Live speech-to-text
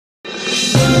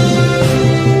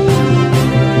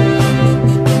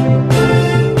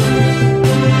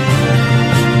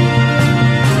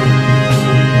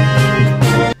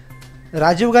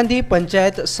राजीव गांधी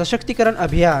पंचायत सशक्तीकरण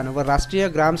अभियान व राष्ट्रीय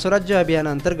ग्राम स्वराज्य अभियान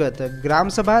अंतर्गत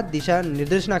ग्रामसभा दिशा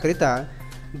निर्देशनाकरिता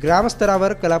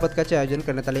ग्रामस्तरावर कलापथकाचे आयोजन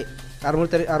करण्यात आले।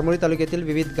 आरमोरी तालुक्यातील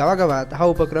विविध गावागावात हा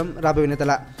उपक्रम राबविण्यात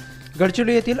आला।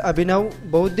 गडचिरोली येथील अभिनव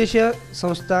बहुउद्देशीय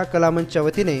संस्था कलामंचच्या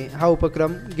वतीने हा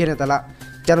उपक्रम घेण्यात आला।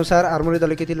 त्यानुसार आरमोरी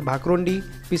तालुक्यातील भाकरोंडी,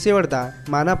 पिसेवडदा,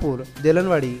 मानापूर,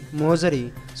 देलनवाडी, मोहझरी,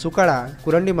 सुकाळा,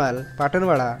 कुरंडीमाल,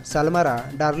 पाटणवाडा, सालमारा,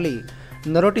 डार्ली,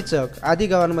 नरोटीचक आदी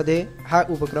गावांमध्ये हा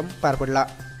उपक्रम पार पडला।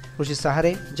 ऋषी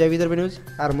सहारे, जय विदर्भ न्यूज,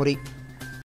 आरमोरी।